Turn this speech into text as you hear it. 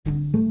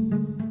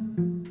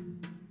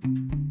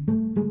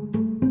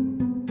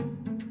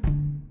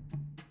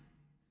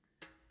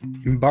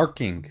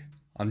Embarking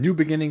on new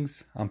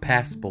beginnings, on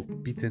paths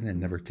both beaten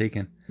and never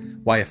taken.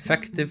 Why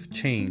effective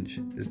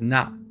change is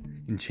not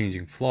in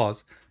changing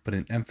flaws, but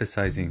in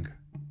emphasizing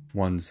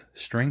one's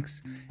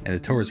strengths and the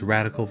Torah's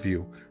radical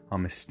view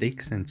on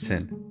mistakes and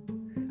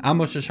sin. I'm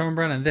Moshe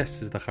Schoenbrun, and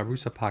this is the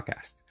Chavrusa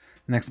Podcast,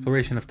 an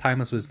exploration of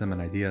timeless wisdom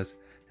and ideas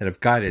that have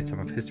guided some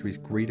of history's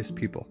greatest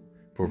people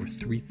for over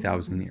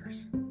 3,000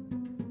 years.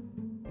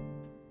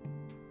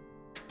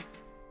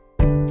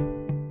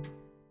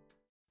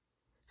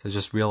 So I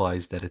just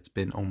realized that it's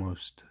been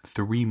almost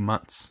 3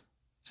 months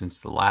since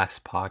the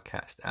last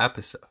podcast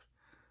episode.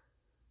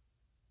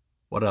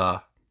 What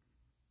a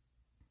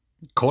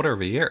quarter of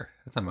a year.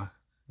 That's an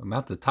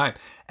amount of time.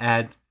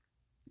 And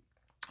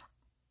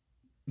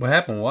what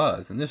happened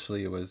was,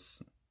 initially it was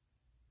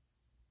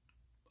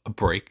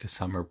a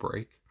summer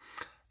break.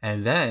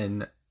 And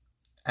then,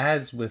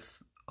 as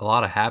with a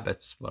lot of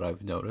habits, what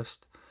I've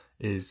noticed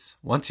is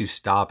once you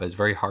stop, it's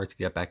very hard to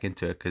get back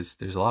into it because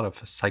there's a lot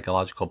of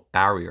psychological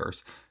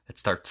barriers that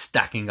start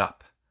stacking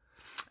up.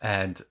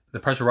 And the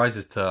pressure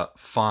rises to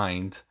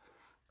find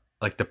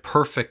like the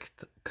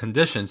perfect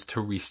conditions to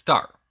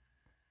restart.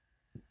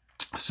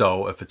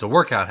 So if it's a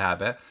workout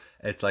habit,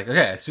 it's like,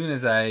 okay, as soon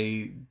as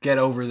I get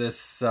over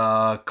this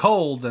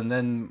cold, and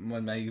then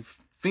when my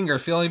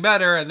finger's feeling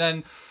better, and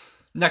then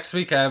next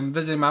week I'm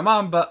visiting my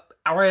mom, but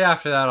right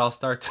after that I'll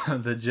start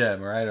the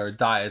gym, right? Or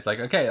diet. It's like,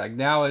 okay, like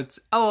now it's,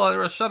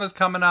 Rosh Hashanah's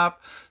coming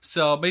up,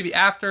 so maybe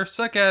after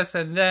Sukkot,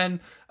 and then,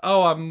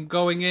 I'm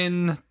going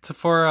in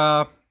for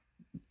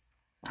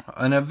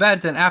an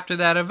event, and after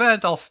that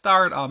event I'll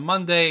start on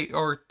Monday,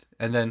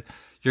 and then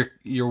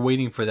you're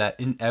waiting for that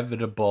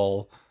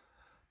inevitable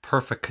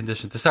perfect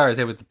condition to start. As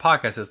I say with the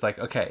podcast, it's like,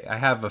 okay, I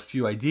have a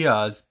few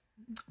ideas,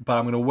 but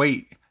I'm going to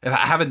wait. If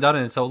I haven't done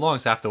it in so long,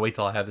 so I have to wait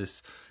till I have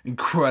this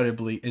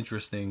incredibly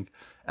interesting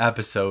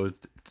episode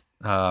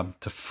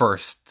to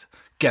first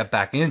get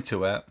back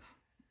into it.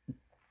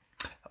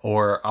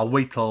 Or I'll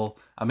wait till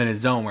I'm in a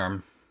zone where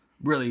I'm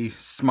really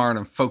smart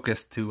and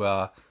focused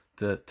to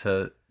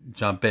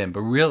jump in.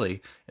 But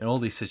really, in all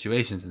these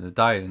situations, in the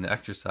diet, in the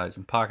exercise,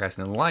 in podcast,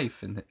 in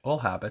life, in all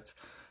habits,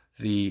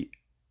 the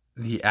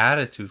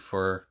attitude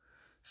for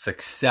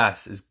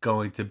success is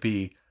going to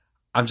be,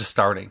 I'm just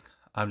starting.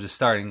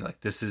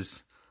 Like, this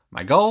is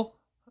my goal.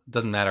 It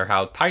doesn't matter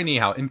how tiny,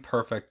 how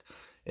imperfect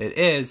it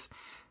is.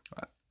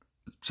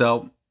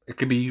 So it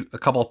could be a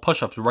couple of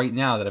push-ups right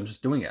now that I'm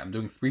just doing it. I'm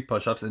doing 3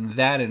 push-ups, and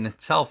that in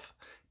itself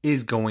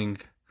is going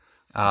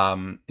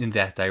in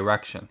that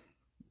direction.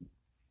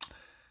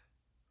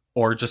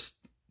 Or just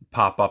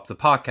pop up the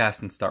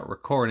podcast and start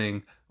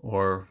recording,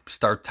 or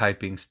start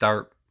typing,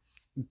 start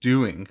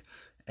doing.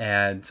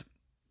 And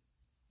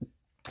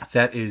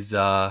that is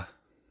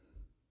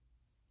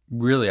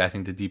really, I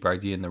think, the deeper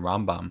idea in the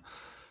Rambam.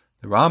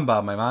 The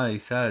Rambam,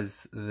 Maimonides,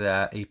 says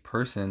that a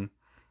person,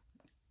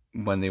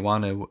 when they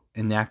want to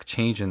enact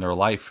change in their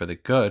life for the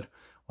good,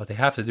 what they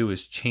have to do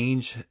is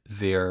change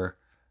their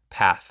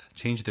path,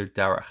 change their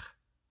derech.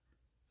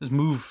 Just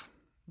move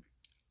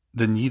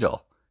the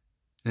needle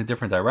in a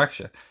different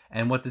direction.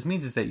 And what this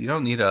means is that you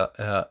don't need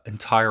a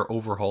entire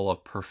overhaul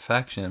of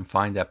perfection and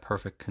find that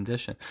perfect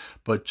condition,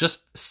 but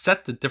just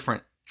set the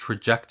different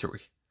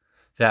trajectory.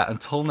 That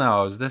until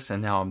now I was this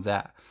and now I'm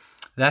that.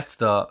 That's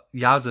the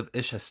Yazav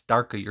Isha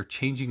Starka. You're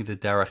changing the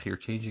derech, you're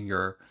changing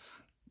your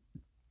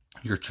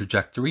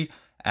trajectory,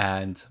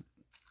 and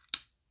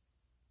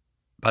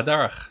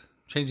Baderech,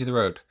 changing the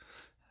road.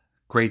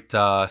 Great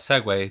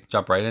segue,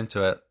 jump right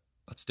into it.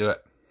 Let's do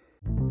it.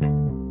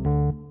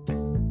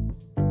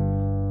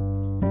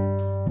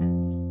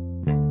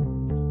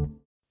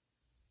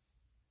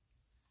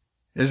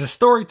 There's a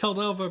story told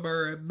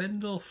over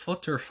Mendel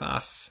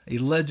Futterfass, a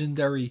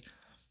legendary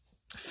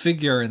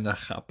figure in the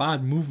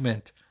Chabad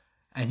movement,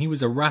 and he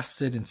was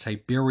arrested in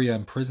Siberia,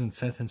 imprisoned,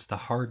 sentenced to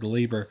hard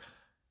labor.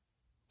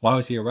 Why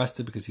was he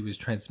arrested? Because he was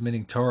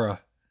transmitting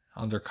Torah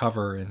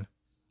undercover in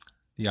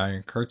the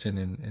Iron Curtain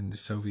in the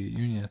Soviet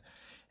Union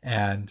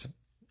and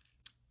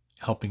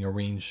helping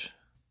arrange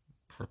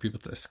for people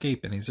to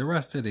escape. And he's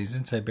arrested, he's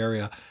in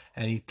Siberia,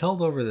 and he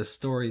told over the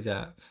story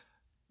that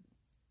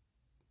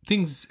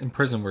things in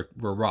prison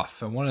were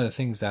rough. And one of the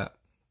things that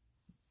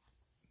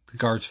the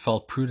guards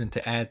felt prudent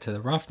to add to the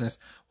roughness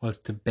was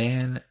to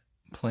ban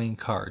playing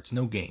cards.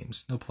 No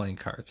games, no playing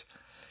cards.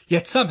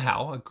 Yet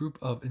somehow a group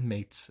of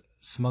inmates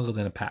smuggled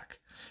in a pack.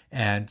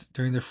 And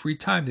during their free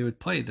time, they would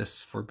play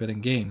this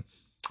forbidden game.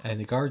 And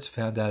the guards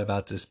found out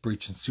about this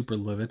breach and super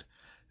livid.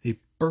 They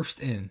burst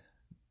in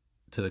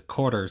to the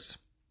quarters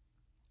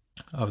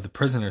of the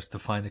prisoners to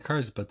find the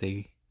cards, but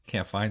they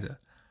can't find it.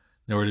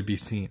 Nowhere to be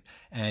seen.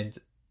 And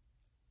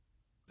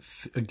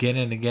again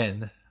and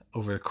again,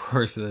 over the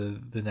course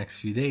of the next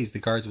few days, the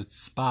guards would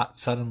spot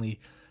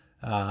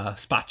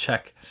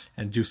check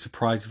and do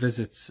surprise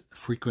visits,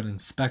 frequent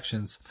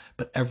inspections,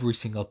 but every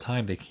single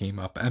time they came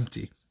up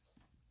empty.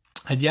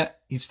 And yet,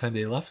 each time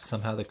they left,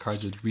 somehow the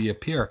cards would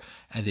reappear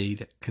and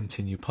they'd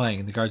continue playing.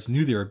 And the guards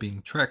knew they were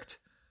being tricked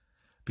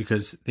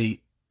because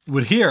they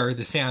would hear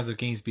the sounds of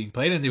games being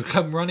played and they would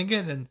come running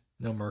in and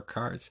no more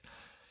cards.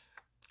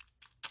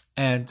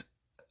 And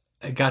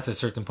it got to a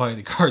certain point,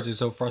 the guards are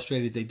so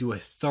frustrated, they do a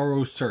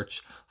thorough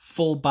search,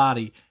 full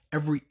body.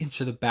 Every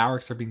inch of the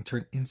barracks are being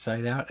turned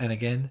inside out. And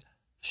again,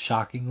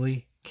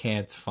 shockingly,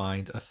 can't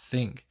find a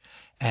thing.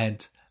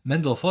 And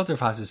Mendel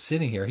Futterfass is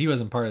sitting here. He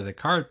wasn't part of the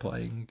card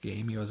playing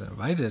game. He wasn't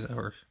invited,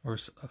 or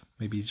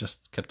maybe he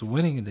just kept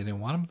winning and they didn't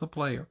want him to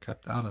play, or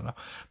kept, I don't know.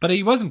 But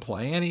he wasn't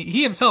playing, and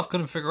he himself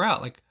couldn't figure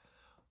out, like,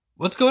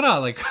 what's going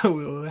on? Like,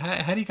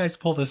 how do you guys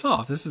pull this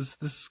off?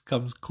 This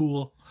comes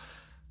cool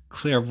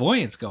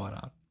clairvoyance going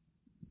on.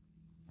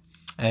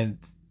 And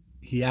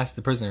he asked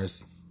the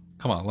prisoners,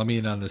 come on, let me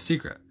in on the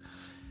secret.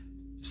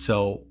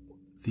 So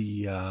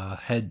the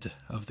head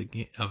of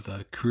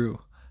the crew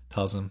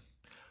tells him,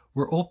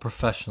 we're all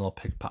professional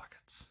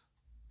pickpockets.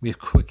 We have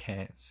quick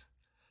hands.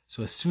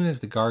 So as soon as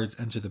the guards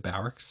enter the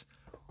barracks,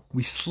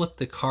 we slip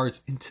the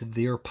cards into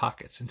their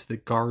pockets, into the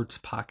guards'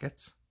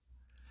 pockets.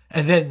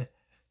 And then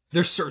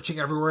they're searching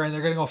everywhere and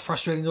they're getting all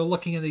frustrated. They're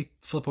looking and they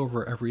flip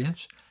over every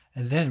inch.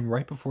 And then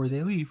right before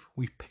they leave,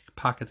 we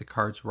pickpocket the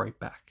cards right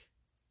back.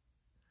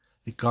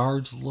 The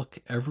guards look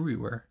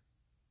everywhere,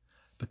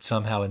 but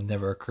somehow it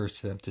never occurs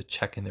to them to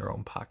check in their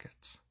own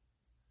pockets.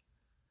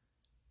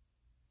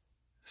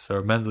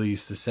 So Mendel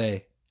used to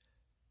say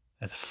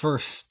that the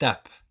first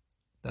step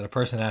that a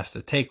person has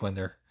to take when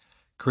they're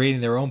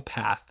creating their own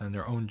path and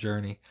their own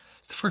journey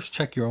is to first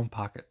check your own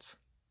pockets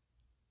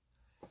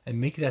and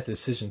make that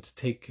decision to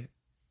take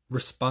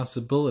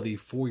responsibility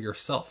for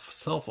yourself,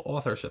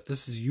 self-authorship.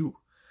 This is you.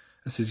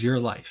 This is your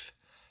life.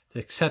 To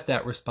accept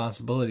that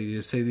responsibility,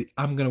 to say,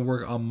 I'm going to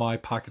work on my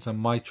pockets, on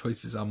my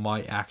choices, on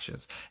my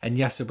actions. And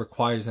yes, it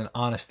requires an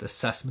honest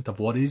assessment of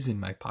what is in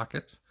my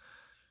pockets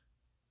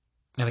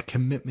and a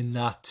commitment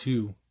not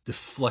to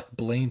deflect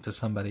blame to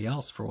somebody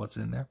else for what's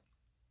in there.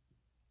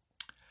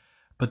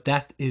 But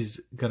that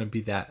is going to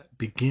be that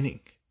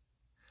beginning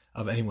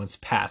of anyone's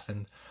path.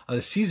 And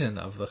the season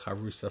of the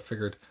Chavrusa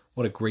figured,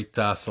 what a great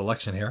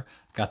selection here.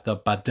 Got the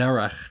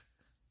Baderech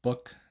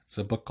book. It's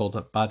a book called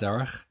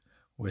Baderech,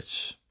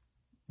 which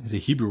is a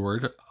Hebrew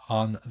word,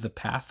 on the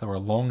path or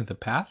along the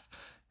path.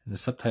 And the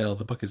subtitle of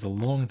the book is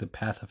Along the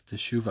Path of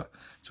Teshuvah.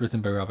 It's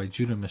written by Rabbi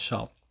Judah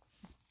Michel.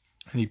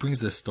 And he brings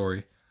this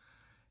story.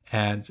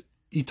 And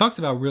he talks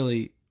about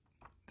really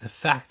the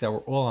fact that we're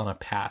all on a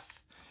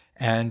path.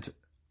 And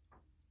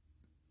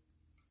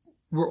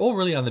we're all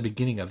really on the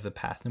beginning of the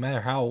path, no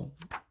matter how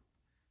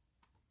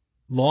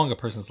long a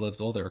person's lived,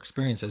 all their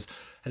experiences.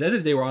 At the end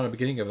of the day, we're on the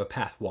beginning of a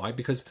path. Why?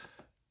 Because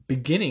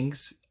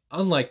beginnings,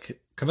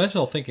 unlike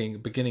conventional thinking,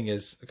 beginning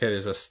is, okay,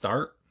 there's a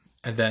start,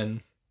 and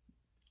then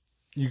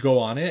you go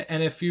on it.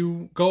 And if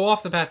you go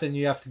off the path, then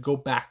you have to go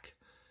back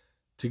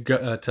to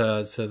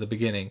the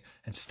beginning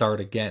and start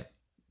again.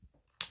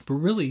 But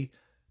really,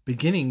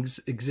 beginnings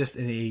exist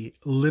in a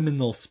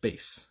liminal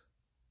space.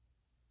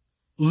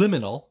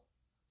 Liminal,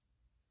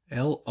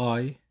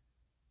 Liminal,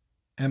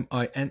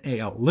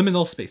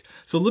 liminal space.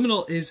 So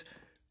liminal is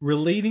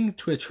relating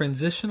to a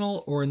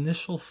transitional or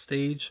initial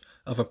stage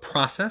of a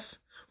process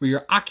where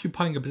you're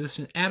occupying a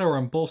position at or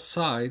on both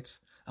sides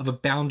of a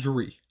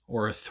boundary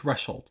or a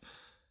threshold.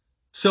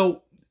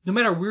 So no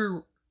matter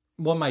where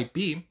one might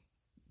be,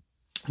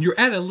 you're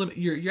at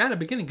a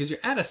beginning because you're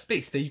at a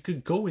space that you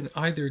could go in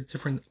either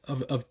different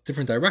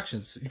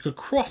directions. You could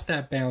cross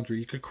that boundary,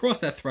 you could cross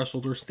that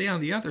threshold, or stay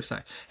on the other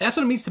side. And that's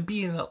what it means to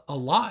be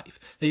alive.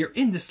 That you're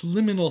in this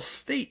liminal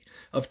state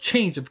of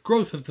change, of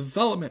growth, of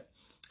development.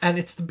 And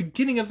it's the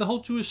beginning of the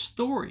whole Jewish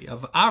story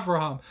of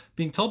Avraham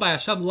being told by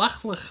Hashem,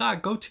 Lach lecha,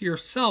 go to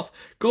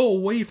yourself, go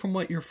away from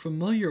what you're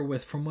familiar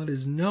with, from what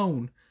is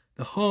known,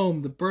 the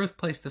home, the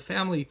birthplace, the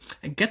family,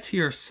 and get to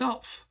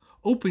yourself.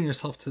 Open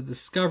yourself to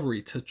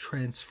discovery, to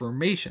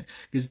transformation,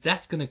 because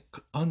that's going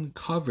to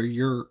uncover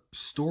your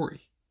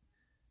story.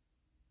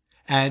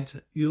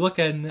 And you look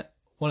at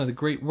one of the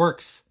great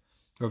works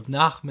of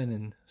Nachman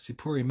and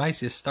Sipuri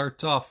Maisya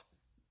starts off,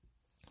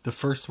 the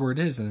first word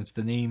is, and it's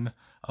the name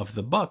of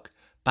the book,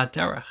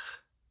 Baderech.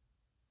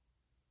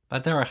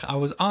 Baderech, I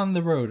was on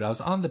the road, I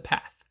was on the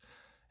path,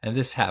 and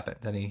this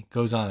happened. And he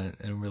goes on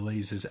and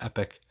relays his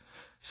epic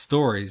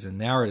stories and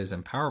narratives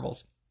and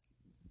parables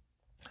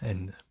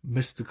and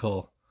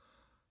mystical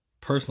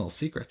personal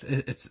secrets.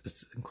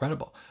 It's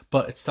incredible.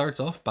 But it starts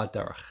off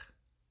Baderech,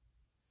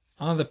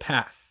 on the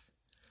path.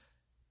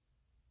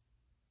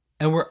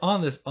 And we're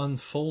on this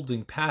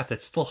unfolding path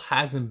that still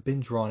hasn't been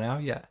drawn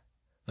out yet.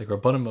 Like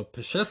Rabbanim of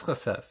Peshischa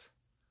says,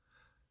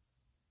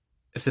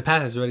 if the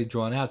path is already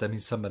drawn out, that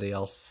means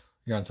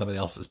you're on somebody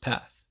else's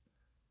path.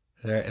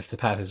 If the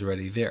path is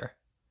already there.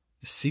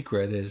 The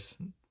secret is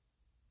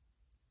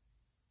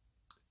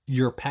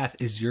your path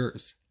is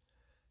yours.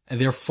 And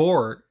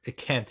therefore, it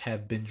can't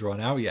have been drawn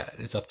out yet.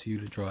 It's up to you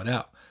to draw it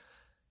out.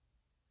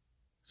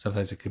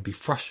 Sometimes it could be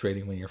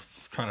frustrating when you're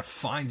trying to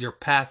find your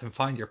path and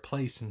find your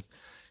place and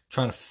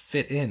trying to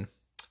fit in.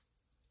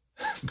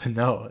 But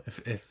no,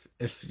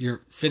 if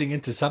you're fitting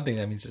into something,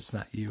 that means it's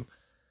not you.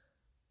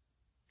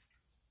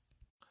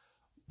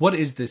 What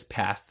is this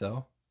path,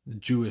 though? The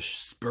Jewish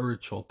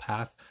spiritual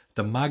path,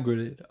 the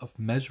Magrid of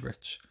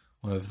Mezrich.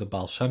 one of the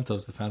Baal Shem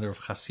Tovs, the founder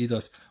of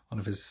Hasidus, one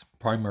of his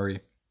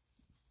primary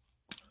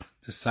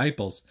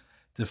disciples,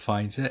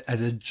 defines it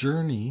as a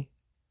journey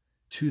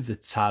to the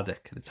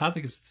tzaddik. The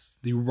tzaddik is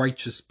the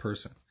righteous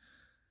person.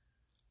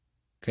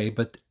 Okay,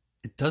 but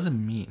it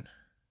doesn't mean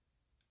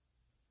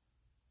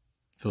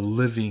the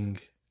living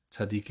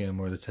tzaddikim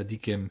or the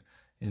tzaddikim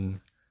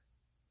in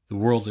the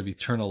world of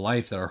eternal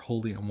life that are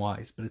holy and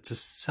wise, but it's a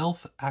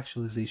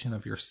self-actualization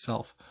of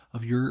yourself,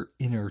 of your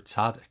inner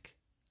tzaddik,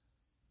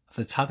 of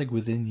the tzaddik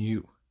within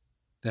you,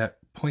 that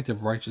point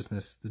of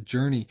righteousness, the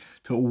journey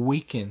to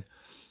awaken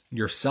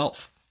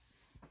yourself.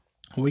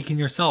 Awaken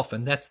yourself,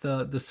 and that's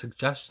the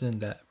suggestion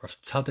that Rav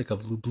Tzaddik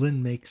of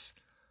Lublin makes.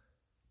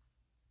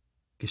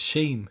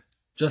 Geshem,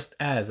 just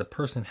as a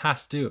person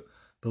has to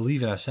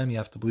believe in Hashem, you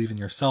have to believe in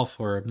yourself,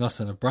 or Reb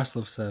Nosson of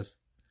Breslov says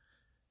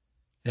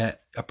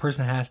that a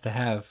person has to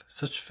have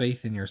such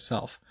faith in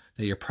yourself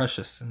that you're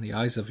precious in the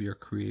eyes of your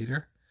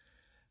Creator,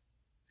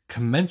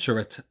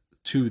 commensurate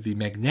to the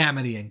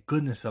magnanimity and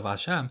goodness of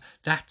Hashem.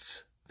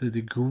 That's the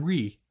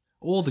degree,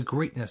 all the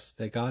greatness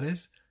that God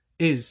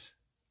is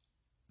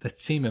that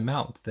same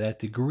amount, that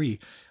degree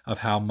of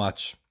how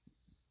much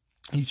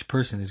each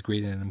person is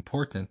great and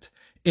important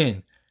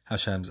in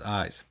Hashem's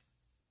eyes.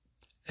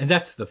 And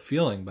that's the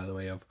feeling, by the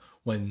way, of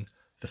when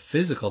the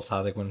physical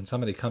tzaddik, when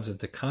somebody comes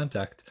into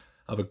contact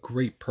of a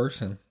great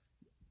person,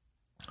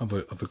 of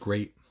a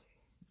great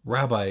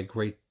rabbi, a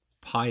great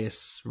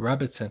pious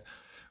rebbitzin,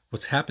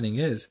 what's happening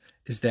is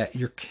that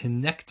you're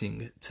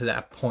connecting to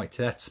that point,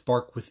 to that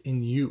spark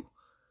within you,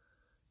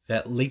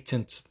 that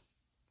latent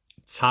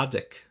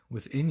tzaddik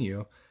within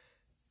you,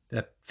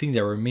 that thing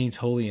that remains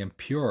holy and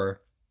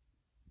pure,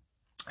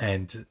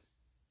 and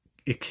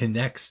it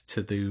connects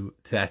to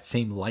that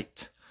same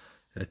light,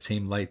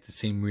 the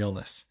same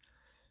realness.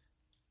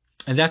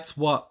 And that's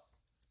what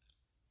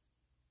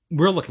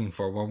we're looking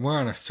for when we're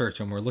on a search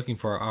and we're looking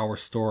for our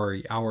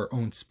story, our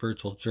own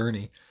spiritual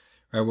journey,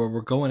 right? Where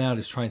we're going out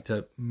is trying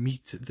to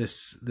meet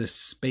this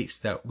space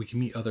that we can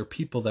meet other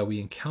people that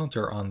we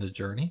encounter on the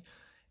journey,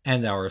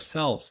 and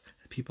ourselves,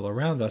 the people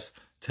around us,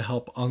 to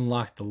help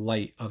unlock the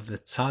light of the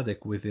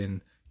tzaddik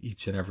within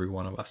each and every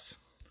one of us.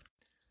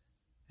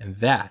 And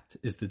that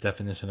is the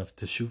definition of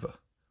teshuvah.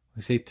 When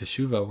we say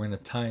teshuvah, we're in a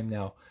time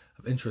now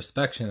of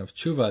introspection, of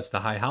tshuva. As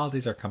the high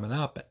holidays are coming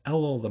up,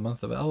 Elul, the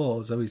month of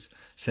Elul, is always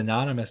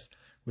synonymous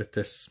with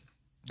this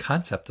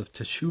concept of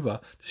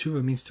teshuvah.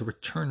 Teshuvah means to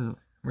return,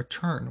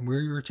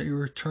 where you're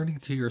returning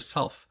to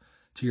yourself,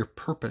 to your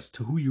purpose,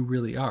 to who you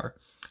really are.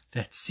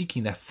 That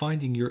seeking, that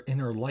finding your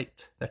inner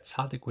light, that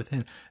tzaddik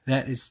within,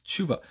 that is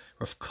tshuva.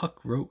 Rav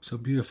Kook wrote so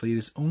beautifully, it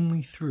is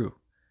only through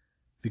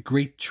the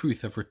great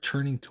truth of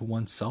returning to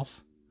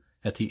oneself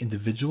that the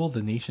individual,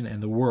 the nation,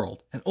 and the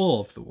world, and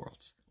all of the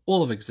worlds,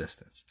 all of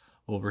existence,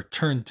 will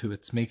return to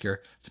its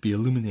maker to be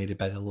illuminated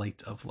by the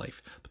light of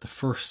life. But the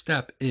first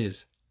step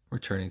is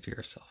returning to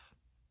yourself.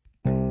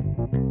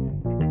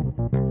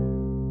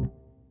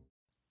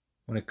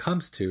 When it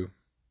comes to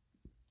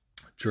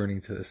journeying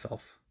to the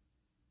self,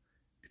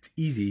 it's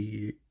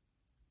easier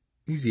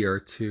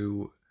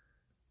to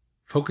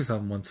focus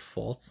on one's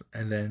faults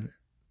and then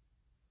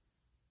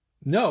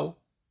know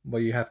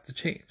what you have to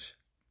change.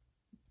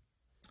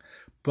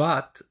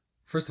 But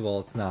first of all,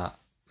 it's not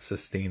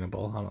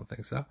sustainable. I don't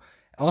think so.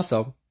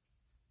 Also,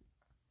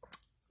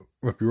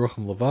 Rabbi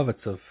Yerucham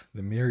Levovitz of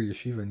the Mir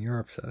Yeshiva in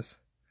Europe says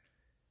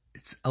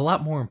it's a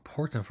lot more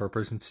important for a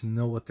person to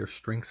know what their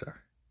strengths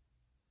are.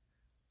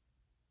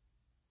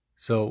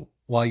 So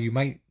while you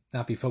might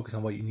not be focused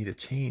on what you need to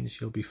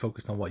change, you'll be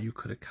focused on what you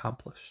could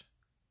accomplish.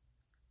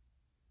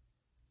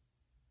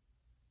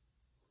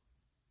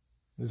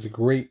 There's a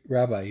great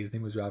rabbi, his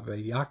name was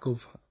Rabbi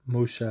Yaakov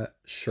Moshe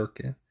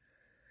Shurkin.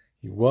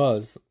 He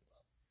was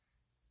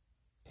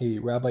a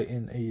rabbi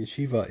in a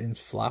yeshiva in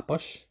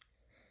Flatbush,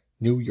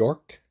 New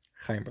York,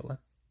 Chamberlain.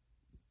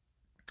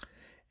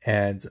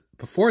 And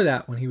before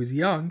that, when he was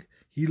young,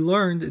 he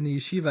learned in the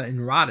yeshiva in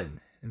Radin,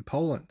 in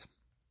Poland,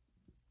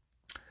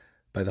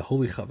 by the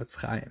holy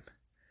Chavetz Chaim.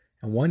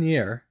 And one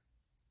year,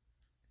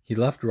 he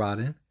left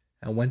Radin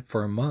and went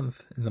for a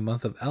month, in the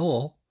month of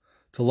Elul,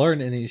 to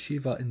learn in a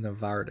yeshiva in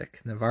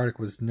Baderech. Baderech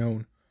was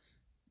known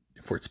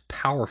for its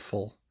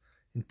powerful,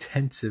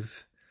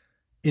 intensive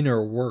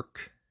inner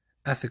work,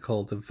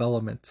 ethical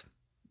development,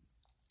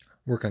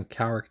 work on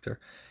character.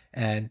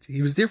 And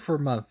he was there for a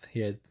month.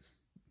 He had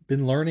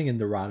been learning in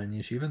the Radin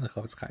yeshiva, in the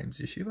Chavetz Chaim's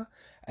yeshiva.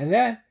 And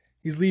then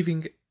he's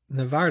leaving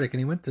Baderech, and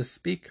he went to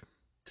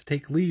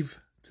take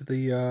leave to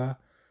the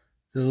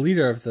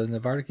leader of the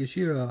Baderech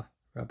yeshiva,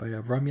 Rabbi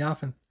Avram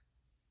Yafin.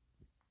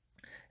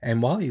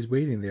 And while he's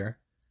waiting there,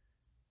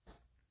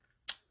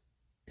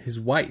 his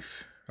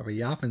wife, Rabbi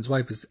Yafin's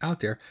wife, is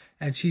out there,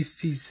 and she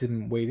sees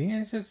him waiting,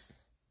 and says,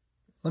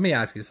 "Let me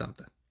ask you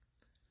something.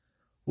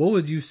 What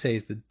would you say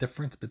is the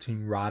difference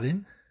between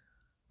Radin,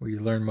 where you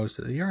learn most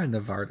of the year, and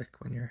Baderech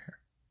when you're here?"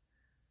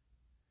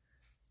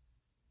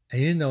 And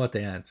he didn't know what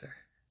to answer.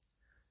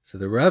 So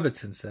the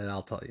Rebbitzin said,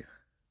 "I'll tell you.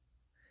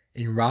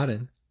 In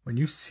Radin, when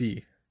you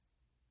see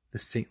the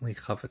saintly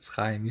Chavetz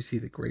Chaim, you see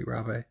the great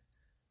rabbi,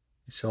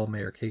 you Israel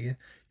Mayer Kagan,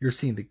 you're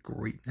seeing the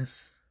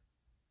greatness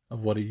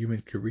of what a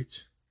human could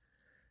reach.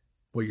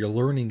 What you're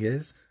learning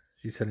is,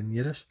 she said in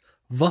Yiddish,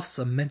 was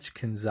a Mensch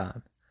kann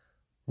sein,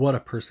 what a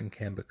person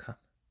can become.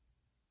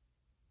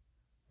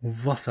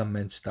 Was a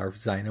Mensch darf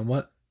sein, and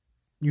what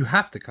you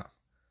have to come.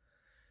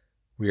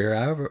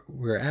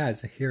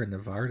 Whereas here in the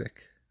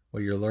Baderech,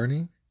 what you're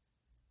learning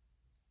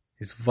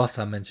is was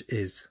a Mensch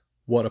is,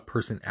 what a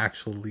person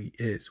actually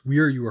is.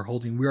 Where you are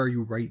holding, where are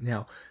you right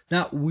now?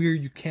 Not where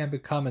you can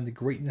become and the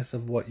greatness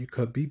of what you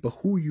could be, but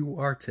who you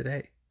are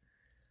today.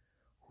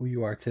 Who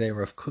you are today.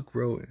 Rav Kook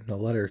wrote in a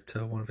letter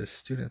to one of his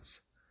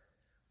students,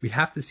 we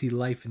have to see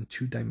life in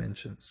two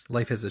dimensions.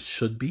 Life as it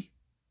should be,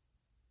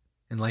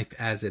 and life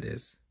as it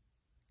is.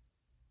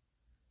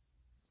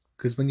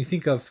 Because when you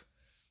think of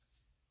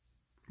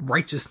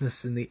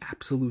righteousness in the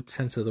absolute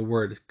sense of the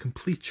word,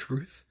 complete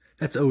truth,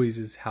 that's always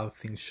is how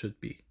things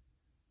should be.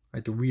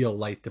 Right? The real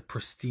light, the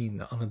pristine,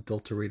 the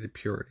unadulterated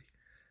purity.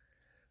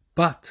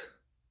 But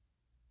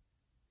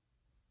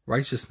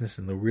righteousness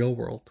in the real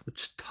world,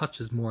 which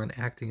touches more on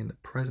acting in the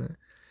present,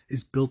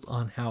 is built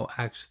on how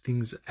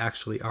things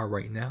actually are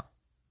right now.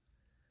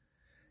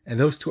 And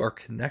those two are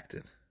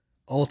connected,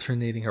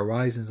 alternating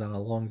horizons on a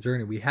long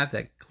journey. We have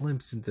that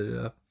glimpse into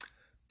the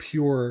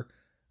pure,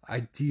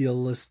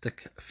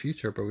 idealistic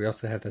future, but we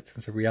also have that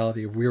sense of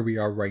reality of where we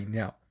are right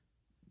now.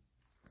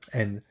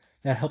 And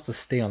that helps us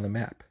stay on the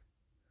map,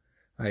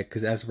 right?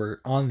 Because as we're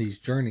on these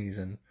journeys,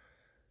 and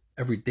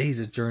every day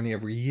is a journey,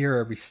 every year,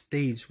 every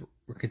stage,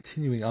 we're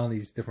continuing on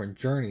these different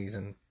journeys,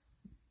 and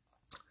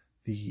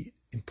the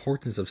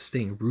importance of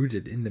staying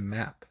rooted in the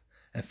map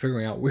and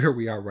figuring out where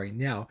we are right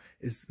now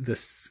is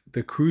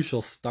the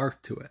crucial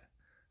start to it.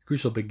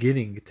 Crucial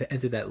beginning to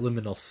enter that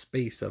liminal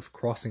space of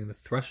crossing the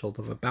threshold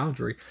of a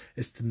boundary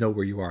is to know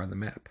where you are on the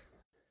map.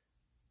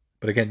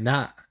 But again,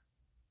 not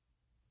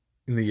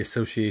in the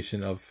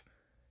association of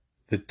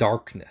the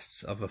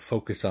darkness of a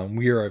focus on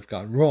where I've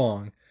gone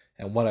wrong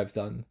and what I've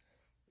done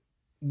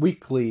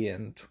weakly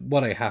and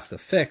what I have to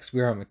fix,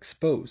 where I'm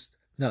exposed.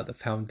 No, the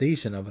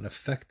foundation of an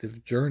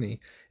effective journey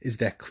is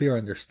that clear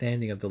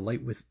understanding of the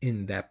light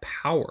within, that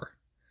power,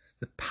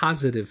 the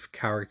positive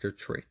character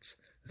traits,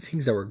 the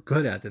things that we're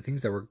good at, the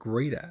things that we're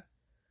great at,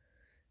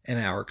 and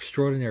our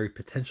extraordinary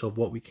potential of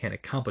what we can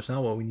accomplish,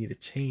 not what we need to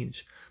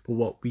change, but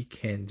what we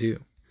can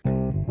do.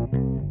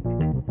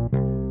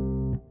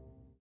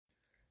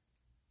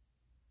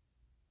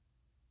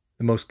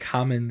 The most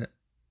common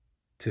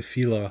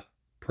tefillah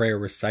prayer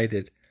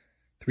recited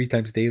 3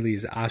 times daily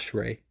is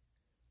Ashrei,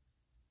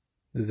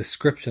 the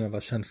description of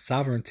Hashem's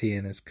sovereignty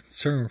and His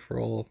concern for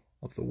all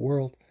of the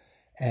world.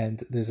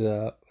 And there's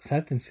a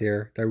sentence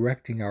there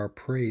directing our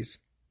praise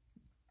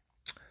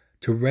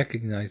to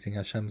recognizing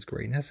Hashem's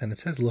greatness, and it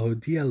says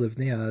Lahodia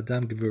livnei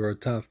adam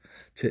gevurotav,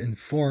 to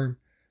inform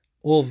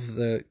all of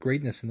the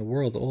greatness in the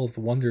world, all of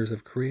the wonders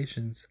of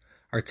creations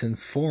are to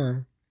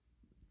inform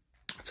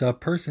to a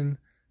person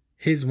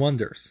his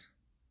wonders.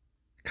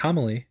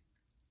 Commonly,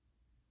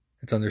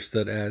 it's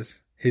understood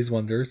as his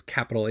wonders,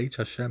 capital H,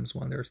 Hashem's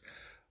wonders.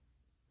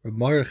 Reb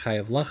Mordechai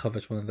of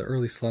Lachovich, one of the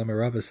early Slama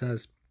Rabbis,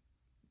 says,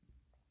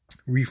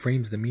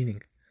 reframes the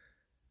meaning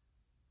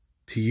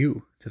to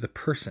you, to the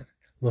person.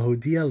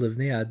 Lahodia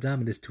livnei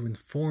adam, it is to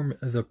inform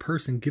the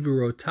person,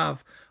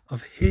 givurotav,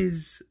 of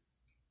his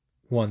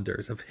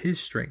wonders, of his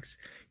strengths.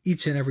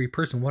 Each and every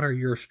person, what are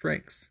your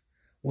strengths?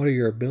 What are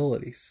your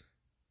abilities?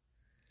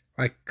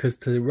 Right? Because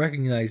to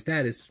recognize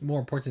that, it's more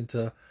important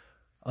to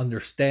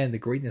understand the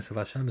greatness of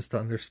Hashem is to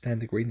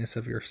understand the greatness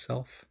of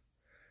yourself.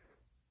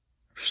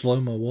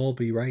 Shlomo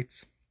Wolbe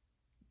writes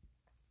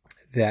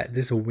that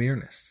this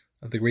awareness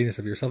of the greatness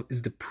of yourself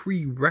is the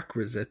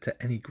prerequisite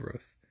to any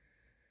growth.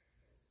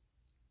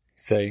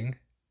 Saying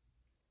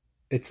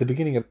it's the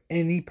beginning of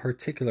any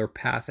particular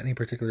path, any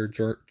particular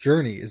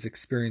journey is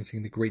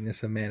experiencing the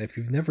greatness of man. If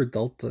you've never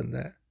dwelt on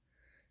it,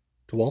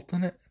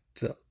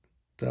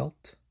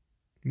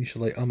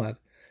 Mishalei Amad,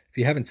 if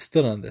you haven't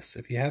stood on this,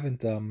 if you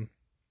haven't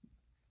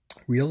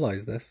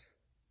realized this,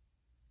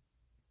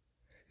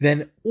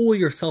 then all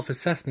your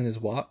self-assessment is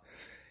what?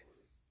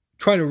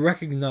 Try to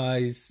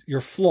recognize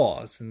your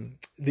flaws and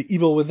the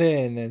evil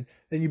within, and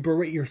then you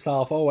berate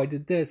yourself, oh, I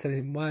did this,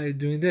 and why am I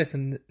doing this,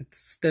 and it's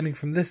stemming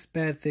from this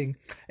bad thing,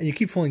 and you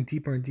keep falling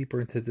deeper and deeper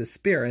into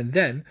despair, and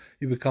then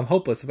you become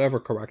hopeless of ever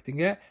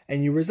correcting it,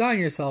 and you resign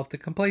yourself to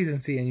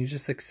complacency, and you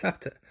just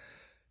accept it.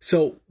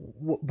 So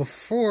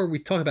before we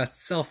talk about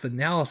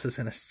self-analysis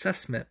and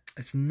assessment,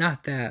 it's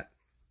not that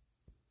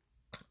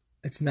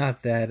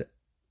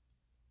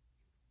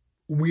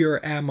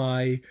where am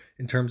I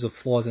in terms of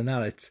flaws and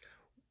not. It's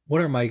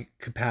what are my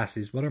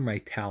capacities? What are my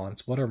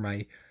talents? What are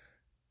my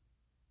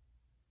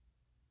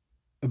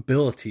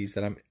abilities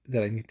that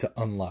I need to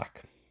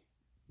unlock?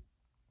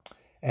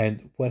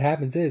 And what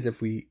happens is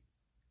if we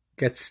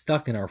get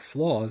stuck in our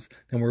flaws,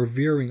 then we're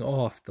veering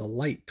off the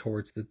light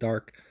towards the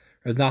dark.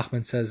 Rav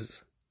Nachman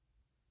says,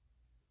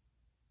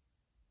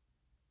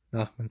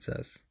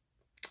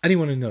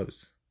 anyone who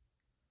knows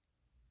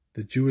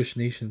the Jewish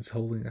nation's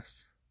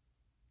holiness,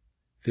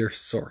 their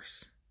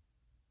source,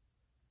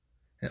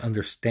 and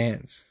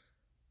understands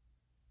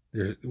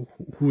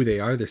who they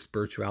are, their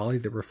spirituality,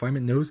 their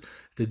refinement, knows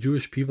the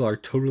Jewish people are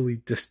totally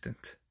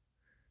distant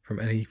from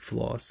any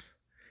flaws.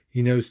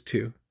 He knows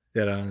too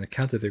that on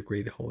account of their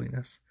great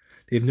holiness,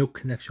 they have no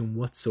connection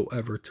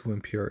whatsoever to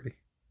impurity.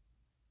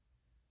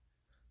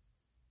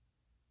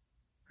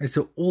 Right,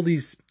 so all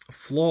these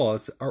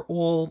flaws are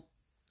all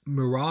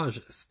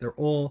mirages. They're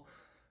all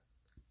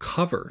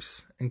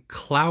covers and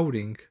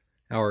clouding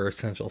our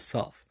essential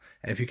self.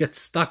 And if you get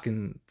stuck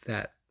in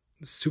that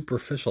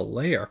superficial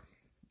layer,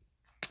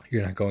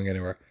 you're not going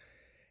anywhere.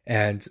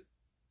 And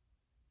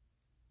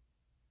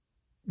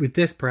with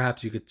this,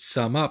 perhaps you could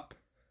sum up,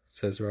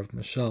 says Rav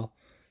Michel,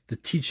 the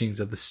teachings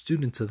of the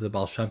students of the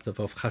Baal Shem Tov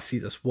of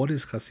Hasidus. What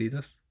is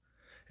Hasidus?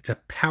 It's a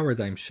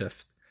paradigm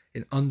shift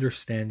in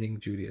understanding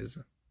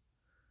Judaism.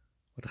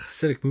 What the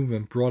Hasidic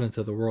movement brought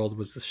into the world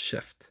was this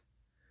shift.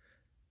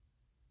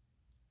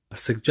 A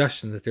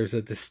suggestion that there's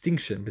a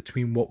distinction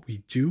between what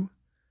we do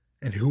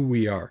and who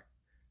we are.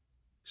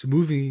 So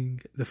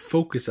moving the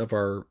focus of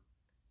our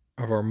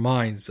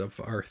minds,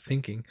 of our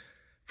thinking,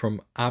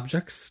 from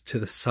objects to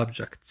the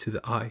subject, to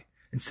the I,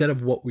 instead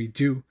of what we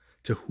do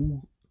to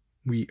who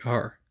we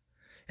are.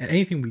 And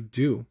anything we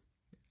do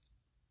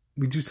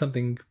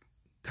something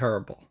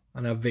terrible,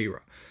 an avera.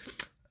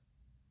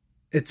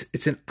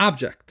 It's an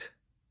object.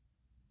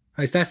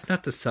 Right? That's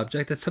not the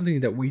subject. That's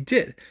something that we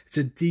did. It's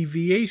a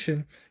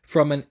deviation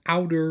from an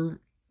outer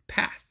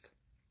path.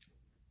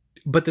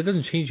 But that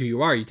doesn't change who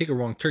you are. You take a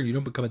wrong turn, you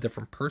don't become a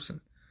different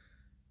person.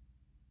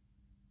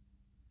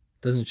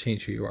 It doesn't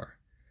change who you are.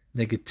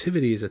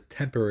 Negativity is a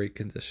temporary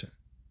condition.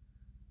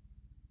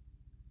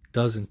 It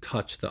doesn't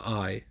touch the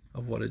eye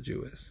of what a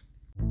Jew is.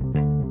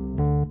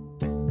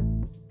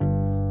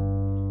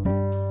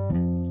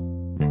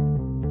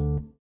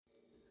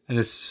 And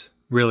this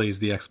really is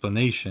the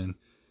explanation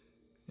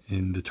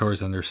in the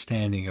Torah's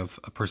understanding of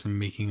a person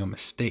making a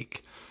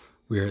mistake,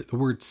 where the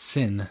word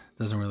sin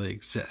doesn't really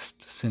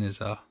exist. Sin is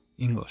a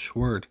English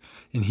word.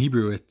 In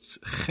Hebrew, it's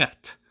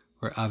chet,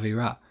 or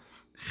avera.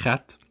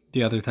 Chet,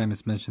 the other time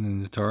it's mentioned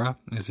in the Torah,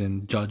 is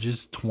in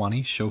Judges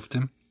 20,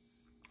 Shoftim,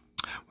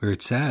 where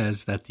it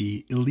says that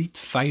the elite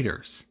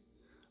fighters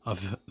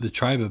of the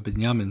tribe of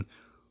Binyamin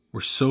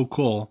were so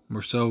cool,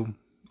 were so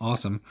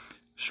awesome,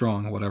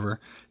 strong, whatever,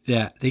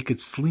 that they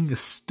could sling a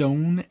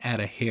stone at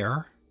a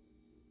hare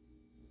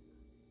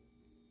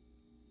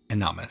and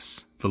not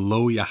miss.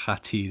 V'lo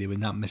yachati, they would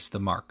not miss the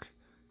mark.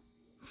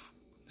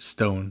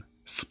 Stone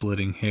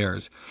splitting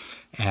hairs.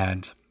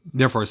 And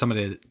therefore,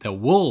 somebody that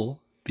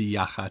will be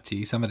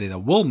yachati, somebody that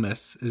will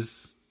miss,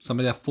 is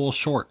somebody that falls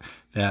short,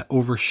 that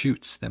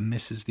overshoots, that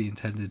misses the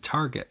intended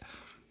target.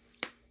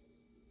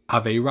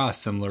 Aveira,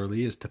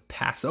 similarly, is to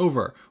pass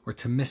over or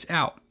to miss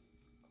out.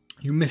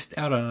 You missed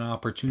out on an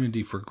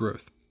opportunity for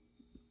growth.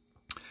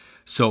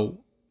 So,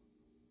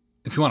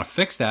 if you want to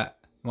fix that,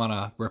 you want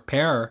to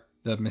repair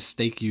the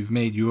mistake you've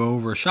made, you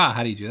overshot.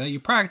 How do you do that? You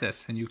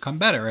practice and you come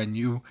better and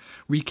you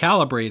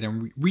recalibrate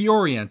and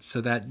reorient so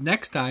that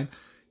next time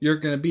you're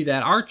going to be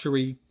that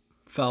archery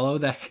fellow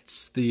that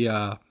hits the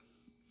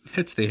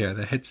hare,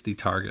 that hits the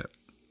target.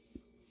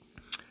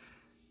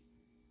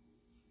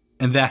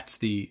 And that's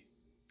the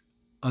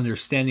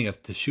understanding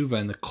of Teshuvah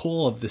and the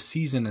call of the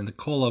season and the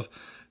call of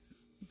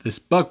this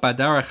book,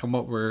 Baderech, and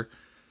what we're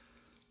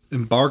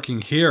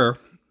embarking here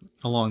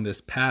along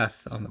this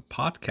path on the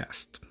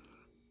podcast.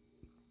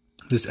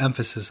 This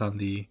emphasis on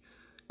the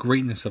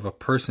greatness of a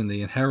person,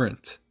 the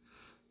inherent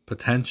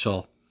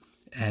potential,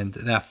 and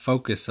that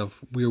focus of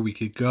where we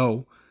could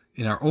go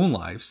in our own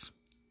lives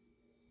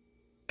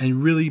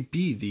and really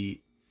be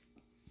the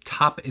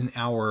top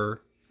on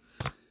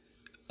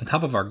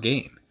top of our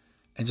game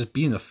and just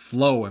be in the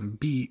flow and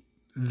be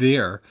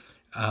there,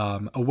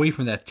 away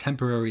from that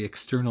temporary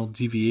external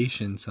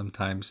deviation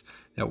sometimes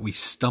that we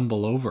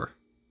stumble over.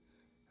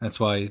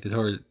 That's why the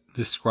Torah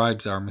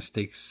describes our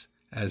mistakes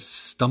as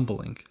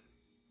stumbling.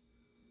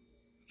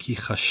 Ki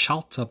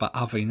chashalta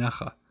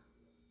ba'aveinecha.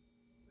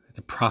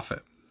 The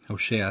prophet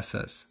Hosea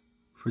says,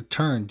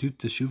 return, do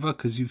teshuvah,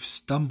 because you've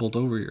stumbled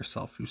over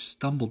yourself. You've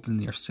stumbled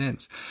in your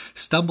sins.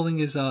 Stumbling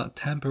is a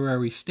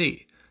temporary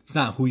state. It's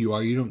not who you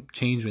are. You don't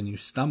change when you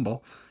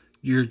stumble.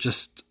 You're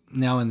just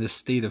now in this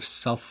state of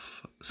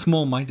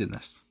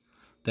small-mindedness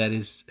that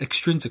is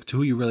extrinsic to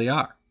who you really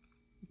are.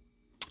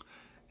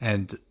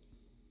 And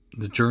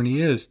the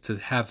journey is to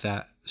have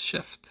that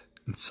shift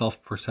in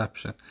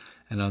self-perception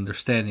and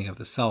understanding of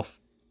the self.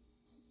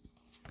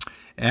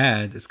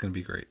 And it's going to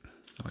be great.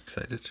 I'm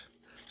excited.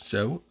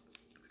 So,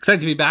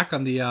 excited to be back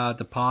on the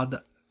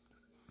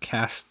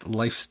podcast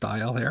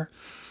lifestyle here.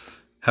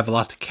 Have a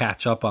lot to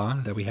catch up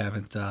on that we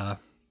haven't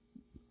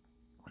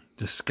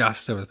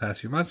discussed over the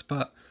past few months,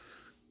 but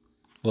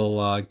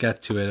we'll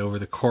get to it over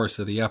the course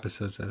of the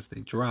episodes as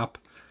they drop.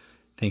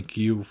 Thank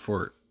you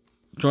for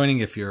joining.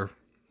 If you're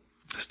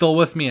still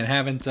with me and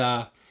haven't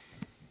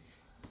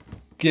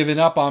given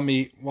up on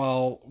me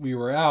while we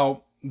were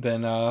out,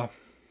 then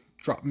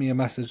drop me a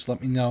message.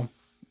 Let me know.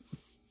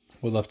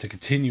 Would love to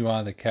continue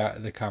on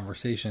the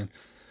conversation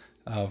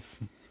of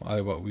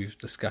either what we've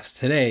discussed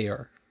today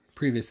or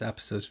previous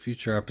episodes,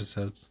 future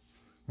episodes,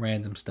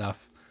 random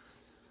stuff.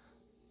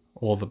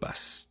 All the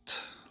best.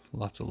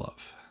 Lots of love.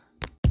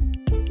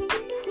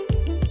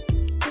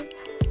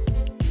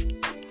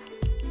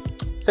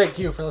 Thank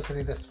you for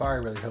listening this far. I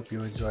really hope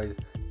you enjoyed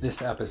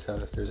this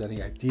episode. If there's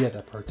any idea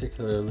that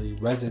particularly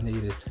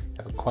resonated,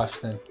 have a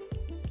question,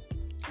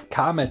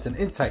 comment, an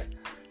insight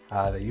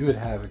that you would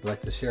have and like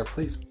to share,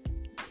 please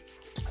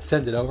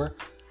send it over.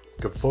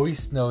 You could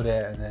voice note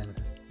it and then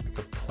we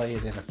could play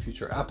it in a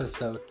future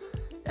episode.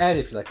 And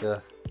if you'd like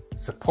to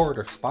support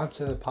or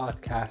sponsor the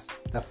podcast,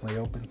 definitely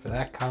open for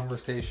that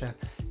conversation.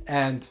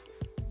 And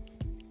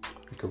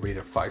you could rate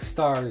it 5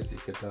 stars. You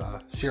could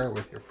share it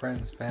with your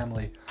friends,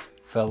 family,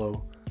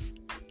 fellow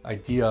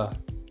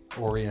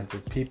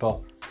idea-oriented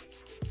people.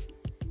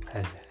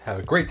 And have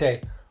a great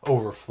day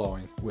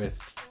overflowing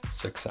with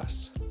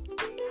success.